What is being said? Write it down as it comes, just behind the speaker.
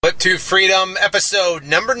Flip to Freedom, episode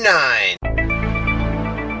number 9.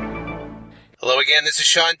 Hello again, this is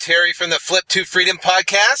Sean Terry from the Flip to Freedom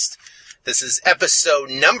podcast. This is episode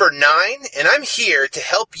number 9, and I'm here to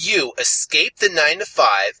help you escape the 9 to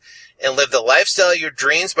 5 and live the lifestyle of your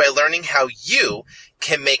dreams by learning how you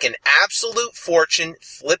can make an absolute fortune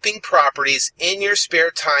flipping properties in your spare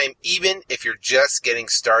time, even if you're just getting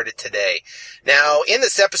started today. Now, in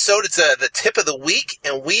this episode, it's the tip of the week,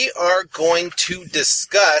 and we are going to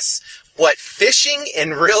discuss what fishing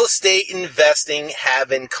and real estate investing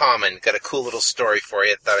have in common. Got a cool little story for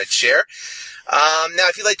you I thought I'd share. Now,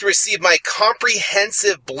 if you'd like to receive my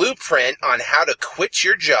comprehensive blueprint on how to quit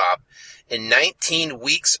your job in 19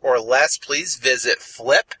 weeks or less, please visit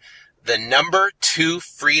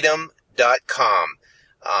flip2freedom.com.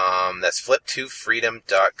 That's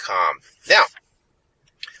flip2freedom.com. Now,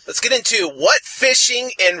 let's get into what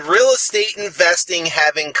fishing and real estate investing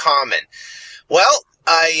have in common. Well,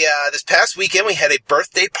 this past weekend we had a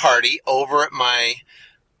birthday party over at my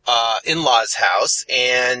in-laws' house,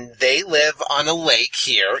 and they live on a lake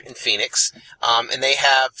here in Phoenix, and they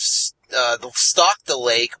have stocked the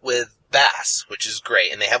lake with bass, which is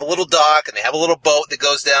great. And they have a little dock, and they have a little boat that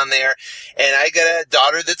goes down there. And I got a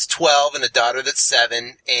daughter that's 12 and a daughter that's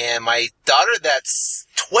 7. And my daughter that's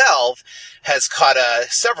 12 has caught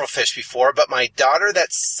several fish before, but my daughter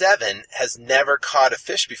that's 7 has never caught a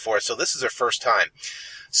fish before. So this is her first time.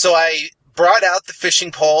 So I brought out the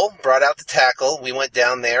fishing pole, brought out the tackle. We went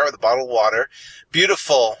down there with a bottle of water.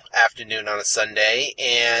 Beautiful afternoon on a Sunday,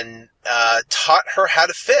 and taught her how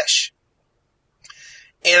to fish.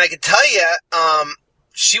 And I can tell you,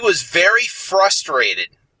 she was very frustrated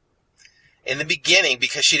in the beginning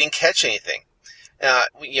because she didn't catch anything. I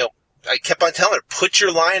kept on telling her, put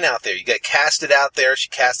your line out there. You got to cast it out there. She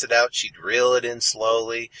cast it out. She'd reel it in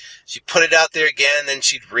slowly. She'd put it out there again. Then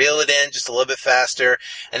she'd reel it in just a little bit faster.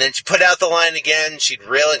 And then she'd put out the line again. She'd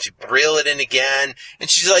reel it in again.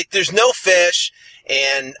 And she's like, there's no fish.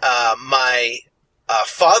 And my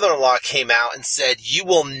father-in-law came out and said, you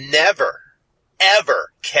will never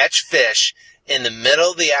ever catch fish in the middle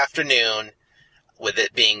of the afternoon with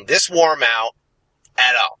it being this warm out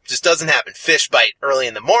at all. Just doesn't happen. Fish bite early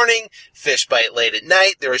in the morning, fish bite late at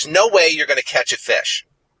night. There is no way you're going to catch a fish.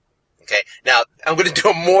 Okay. Now, I'm going to do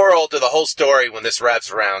a moral to the whole story when this wraps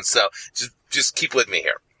around, so just keep with me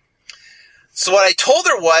here. So what I told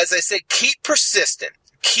her was, I said, keep persistent.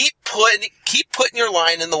 Keep putting your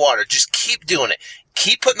line in the water. Just keep doing it.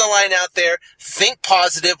 Keep putting the line out there. Think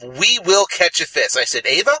positive. We will catch a fish. I said,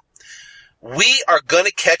 Ava, we are going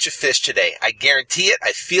to catch a fish today. I guarantee it.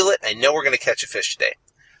 I feel it. I know we're going to catch a fish today.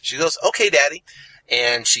 She goes, okay, Daddy.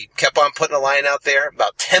 And she kept on putting the line out there.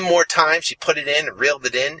 About 10 more times, she put it in and reeled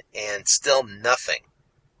it in, and still nothing.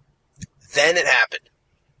 Then it happened.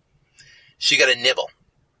 She got a nibble.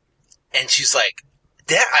 And she's like,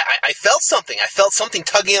 Dad, I felt something. I felt something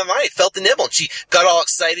tugging on the line. I felt the nibble. And she got all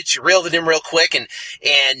excited. She reeled it in real quick, and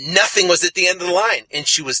nothing was at the end of the line. And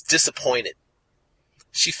she was disappointed.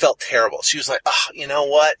 She felt terrible. She was like, oh, you know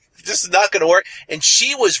what? This is not going to work. And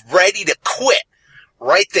she was ready to quit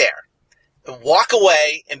right there and walk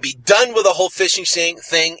away and be done with the whole fishing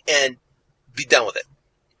thing and be done with it.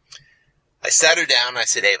 I sat her down and I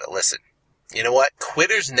said, Ava, listen, you know what?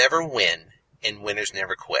 Quitters never win and winners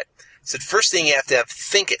never quit. I said, first thing you have to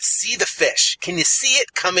think it. See the fish. Can you see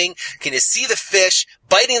it coming? Can you see the fish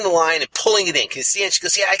biting the line and pulling it in? Can you see it? And she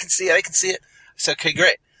goes, yeah, I can see it. I can see it. I said, okay,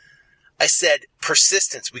 great. I said,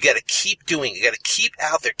 persistence. We got to keep doing it. You got to keep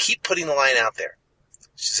out there. Keep putting the line out there.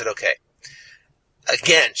 She said, okay.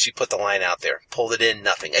 Again, she put the line out there. Pulled it in,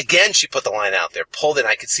 nothing. Again, she put the line out there. Pulled it in.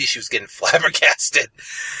 I could see she was getting flabbergasted.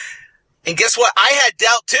 And guess what? I had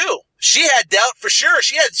doubt too. She had doubt for sure.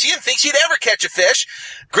 She didn't think she'd ever catch a fish.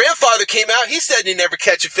 Grandfather came out. He said he'd never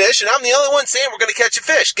catch a fish. And I'm the only one saying we're going to catch a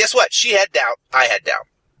fish. Guess what? She had doubt. I had doubt.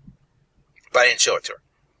 But I didn't show it to her.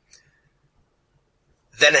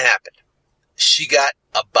 Then it happened. She got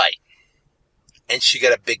a bite. And she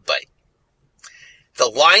got a big bite. The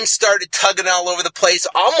line started tugging all over the place,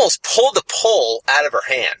 almost pulled the pole out of her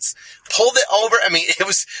hands. Pulled it over. I mean,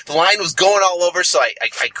 the line was going all over, so I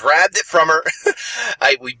grabbed it from her.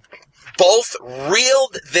 We both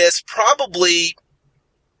reeled this probably,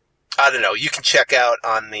 I don't know, you can check out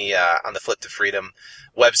on the Flip to Freedom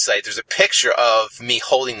website. There's a picture of me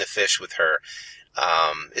holding the fish with her.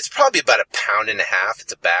 It's probably about 1.5 pounds.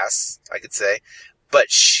 It's a bass, I could say. But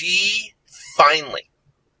she finally,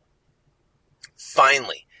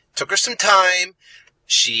 took her some time.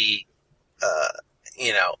 She,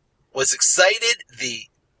 was excited.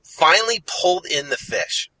 Finally pulled in the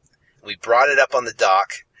fish. We brought it up on the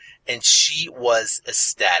dock, and she was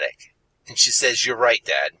ecstatic. And she says, "You're right,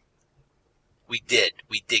 Dad. We did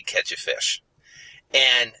catch a fish."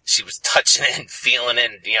 And she was touching it and feeling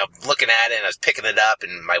it and, looking at it, and I was picking it up,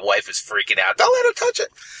 and my wife was freaking out. "Don't let her touch it."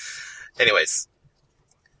 Anyways,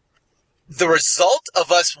 the result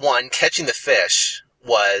of us, catching the fish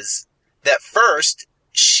was that first,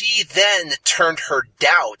 she then turned her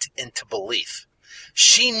doubt into belief.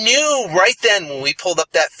 She knew right then when we pulled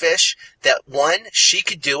up that fish that 1, she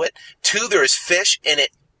could do it. 2, there was fish, and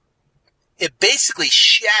it basically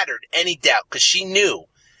shattered any doubt because she knew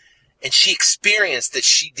and she experienced that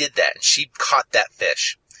she did that and she caught that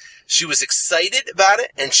fish. She was excited about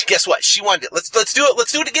it, and guess what? She wanted it. Let's do it.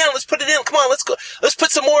 Let's do it again. Let's put it in. Come on, let's go. Let's put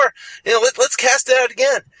some more. Let's cast it out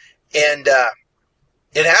again. And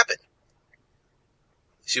it happened.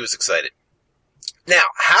 She was excited. Now,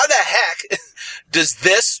 how the heck does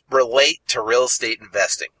this relate to real estate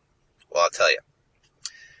investing? Well, I'll tell you.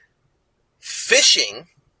 Fishing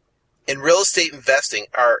and real estate investing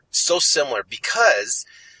are so similar because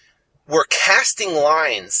we're casting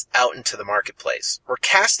lines out into the marketplace. We're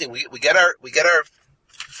casting. We get our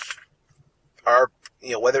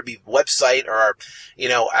whether it be website or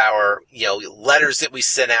our letters that we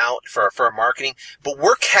send out for our marketing, but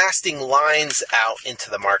we're casting lines out into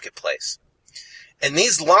the marketplace. And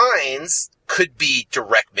these lines could be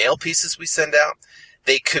direct mail pieces we send out.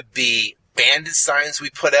 They could be banded signs we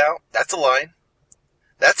put out. That's a line.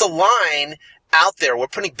 That's a line out there. We're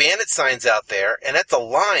putting bandit signs out there, and that's a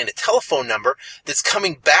line, a telephone number that's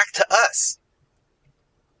coming back to us.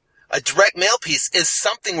 A direct mail piece is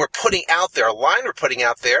something we're putting out there, a line we're putting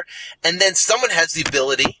out there, and then someone has the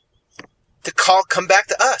ability to come back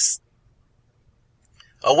to us.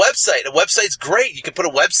 A website's great. You can put a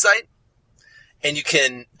website, and you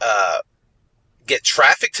can get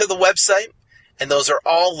traffic to the website, and those are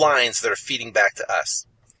all lines that are feeding back to us.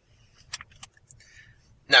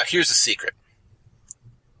 Now, here's the secret.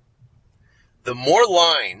 The more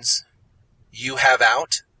lines you have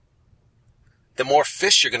out, the more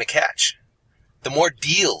fish you're going to catch. The more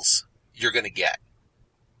deals you're going to get.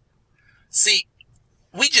 See,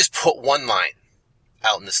 we just put one line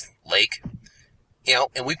out in this lake,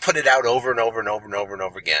 and we put it out over and over and over and over and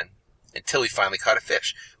over again until we finally caught a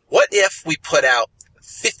fish. What if we put out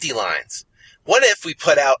 50 lines? What if we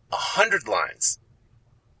put out 100 lines?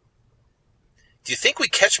 Do you think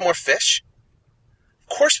we'd catch more fish?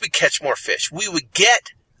 Of course we'd catch more fish. We would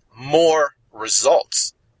get more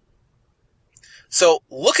results. So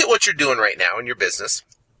look at what you're doing right now in your business.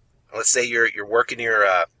 Let's say you're working your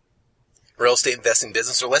real estate investing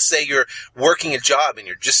business, or let's say you're working a job and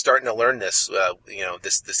you're just starting to learn this,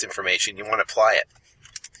 this information. You want to apply it.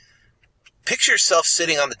 Picture yourself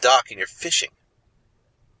sitting on the dock and you're fishing.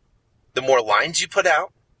 The more lines you put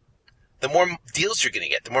out, the more deals you're going to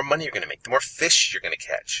get, the more money you're going to make, the more fish you're going to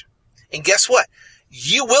catch. And guess what?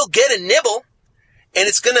 You will get a nibble, and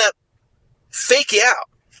it's going to fake you out.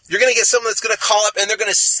 You're going to get someone that's going to call up, and they're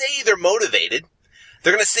going to say they're motivated.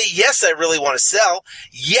 They're going to say, yes, I really want to sell.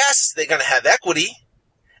 Yes, they're going to have equity.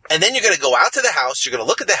 And then you're going to go out to the house. You're going to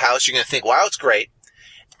look at the house. You're going to think, wow, it's great.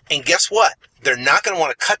 And guess what? They're not going to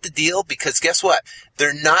want to cut the deal because guess what?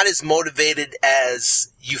 They're not as motivated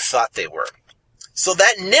as you thought they were. So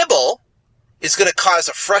that nibble is going to cause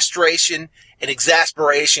a frustration and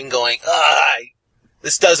exasperation going,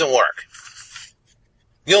 this doesn't work.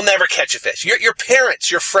 You'll never catch a fish. Your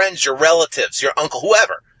parents, your friends, your relatives, your uncle,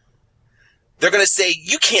 whoever, they're going to say,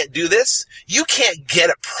 you can't do this. You can't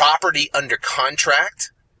get a property under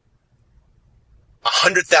contract,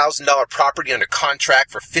 $100,000 property under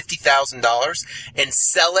contract for $50,000 and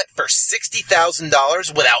sell it for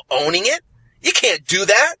 $60,000 without owning it. You can't do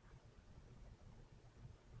that.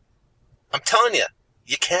 I'm telling you,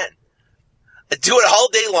 you can. Do it all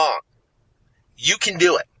day long. You can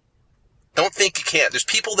do it. Don't think you can't. There's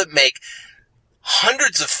people that make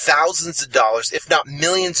hundreds of thousands of dollars, if not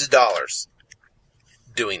millions of dollars,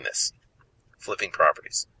 doing this, flipping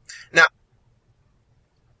properties. Now,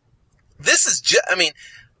 this is just,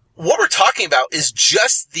 what we're talking about is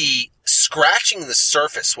just the scratching the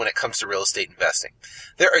surface when it comes to real estate investing.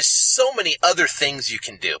 There are so many other things you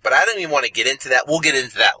can do, but I don't even want to get into that. We'll get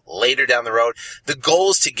into that later down the road. The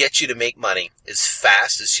goal is to get you to make money as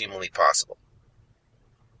fast as humanly possible.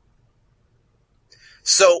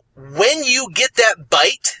 So when you get that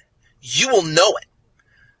bite, you will know it.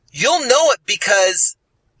 You'll know it because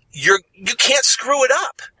you can't screw it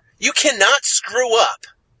up. You cannot screw up.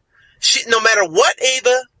 No matter what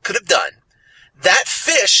Ava could have done, that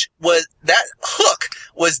hook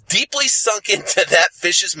was deeply sunk into that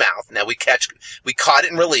fish's mouth. Now we caught it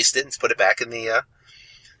and released it and put it back in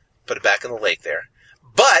the lake there.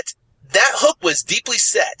 But that hook was deeply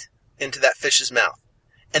set. into that fish's mouth.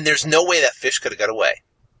 And there's no way that fish could have got away.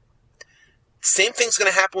 Same thing's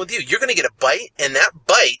going to happen with you. You're going to get a bite, and that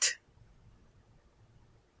bite,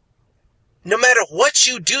 no matter what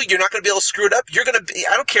you do, you're not going to be able to screw it up. You're going to be,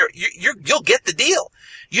 I don't care, you'll get the deal.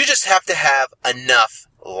 You just have to have enough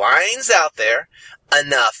lines out there,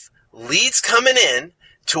 enough leads coming in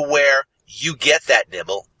to where you get that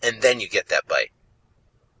nibble, and then you get that bite.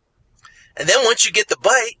 And then once you get the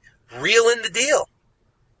bite, reel in the deal.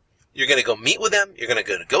 You're going to go meet with them. You're going to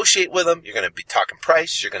go negotiate with them. You're going to be talking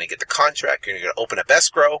price. You're going to get the contract. You're going to open up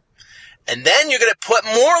escrow. And then you're going to put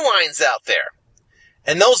more lines out there.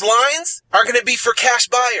 And those lines are going to be for cash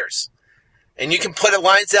buyers. And you can put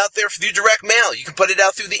lines out there through direct mail. You can put it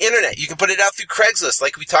out through the internet. You can put it out through Craigslist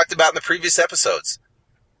like we talked about in the previous episodes.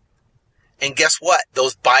 And guess what?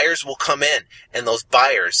 Those buyers will come in, and those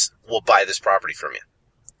buyers will buy this property from you.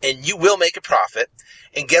 And you will make a profit.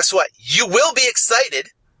 And guess what? You will be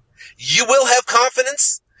excited. You will have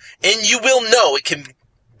confidence, and you will know it can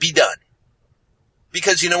be done.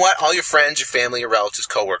 Because you know what? All your friends, your family, your relatives,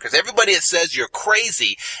 coworkers, everybody that says you're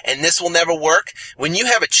crazy and this will never work, when you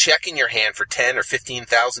have a check in your hand for $10,000 or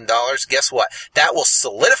 $15,000, guess what? That will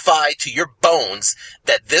solidify to your bones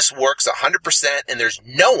that this works 100%, and there's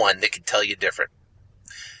no one that can tell you different.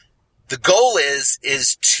 The goal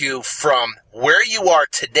is to, from where you are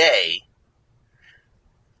today,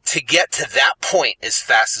 to get to that point as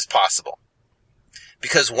fast as possible.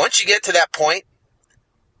 Because once you get to that point,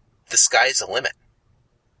 the sky's the limit.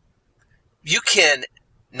 You can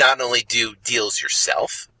not only do deals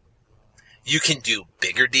yourself, you can do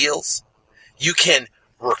bigger deals. You can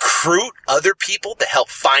recruit other people to help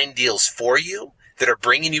find deals for you that are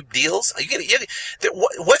bringing you deals.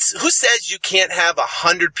 Who says you can't have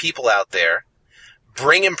 100 people out there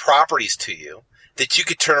bringing properties to you that you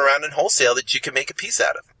could turn around and wholesale that you can make a piece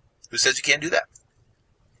out of? Who says you can't do that?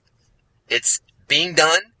 It's being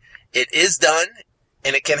done, it is done,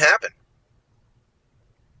 and it can happen.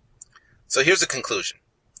 So here's the conclusion.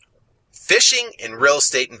 Fishing and real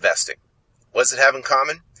estate investing. What does it have in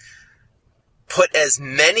common? Put as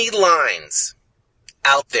many lines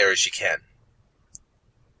out there as you can.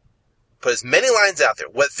 Put as many lines out there,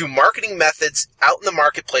 through marketing methods, out in the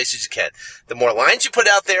marketplace as you can. The more lines you put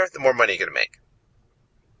out there, the more money you're going to make.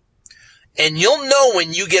 And you'll know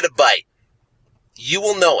when you get a bite. You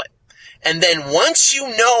will know it. And then once you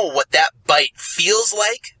know what that bite feels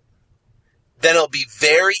like, then it'll be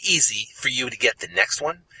very easy for you to get the next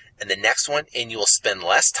one and the next one, and you will spend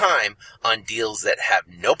less time on deals that have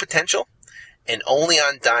no potential and only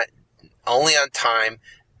on time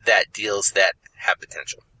that deals that have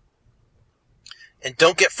potential. And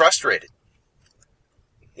don't get frustrated.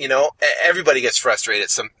 You know, everybody gets frustrated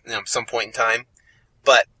at some point in time,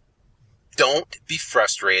 but don't be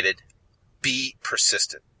frustrated. Be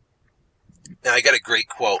persistent. Now, I got a great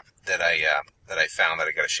quote that I found that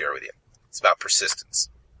I got to share with you. It's about persistence.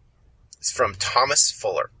 It's from Thomas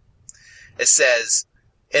Fuller. It says,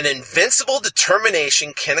 "An invincible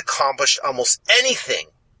determination can accomplish almost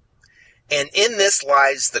anything, and in this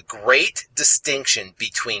lies the great distinction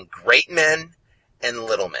between great men and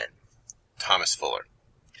little men." Thomas Fuller.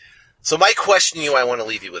 So my question to you, I want to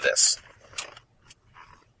leave you with this.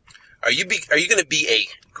 Are you going to be a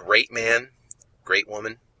great man, great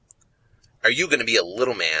woman? Are you going to be a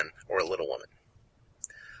little man or a little woman?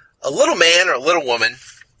 A little man or a little woman,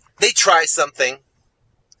 they try something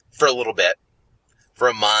for a little bit, for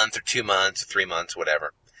a month or 2 months or 3 months,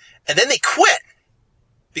 whatever. And then they quit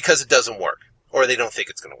because it doesn't work, or they don't think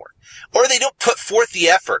it's going to work, or they don't put forth the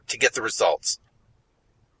effort to get the results.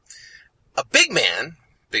 A big man,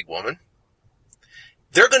 big woman,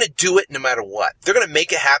 they're going to do it no matter what. They're going to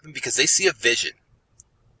make it happen because they see a vision.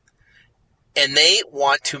 And they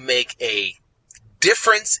want to make a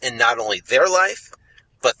difference in not only their life,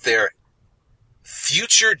 but their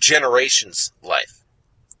future generations' life.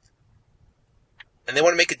 And they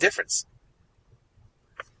want to make a difference.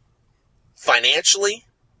 Financially,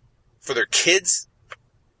 for their kids,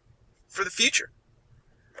 for the future.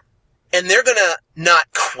 And they're going to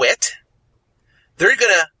not quit. They're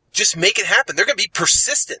going to just make it happen. They're going to be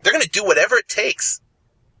persistent. They're going to do whatever it takes.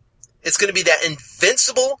 It's going to be that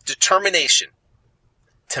invincible determination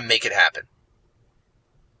to make it happen.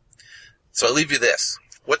 So I leave you this.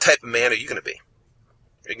 What type of man are you going to be?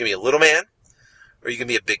 Are you going to be a little man, or are you going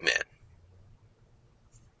to be a big man?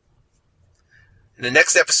 In the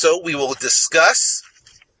next episode, we will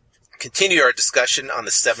continue our discussion on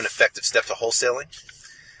the 7 effective steps of wholesaling.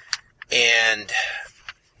 And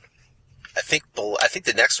I think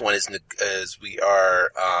the next one is we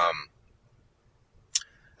are,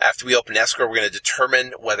 after we open escrow, we're going to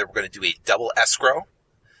determine whether we're going to do a double escrow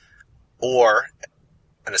or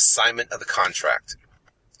an assignment of the contract.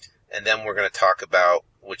 And then we're going to talk about,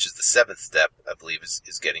 which is the seventh step, I believe,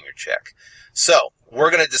 is getting your check. So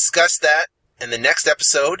we're going to discuss that in the next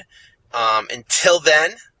episode. Until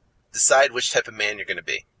then, decide which type of man you're going to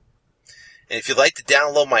be. And if you'd like to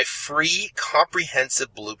download my free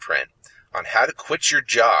comprehensive blueprint on how to quit your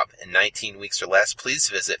job in 19 weeks or less, please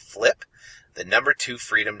visit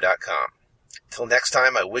flip2freedom.com. Till next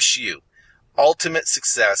time, I wish you ultimate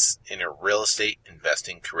success in your real estate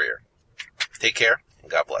investing career. Take care,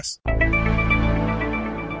 and God bless.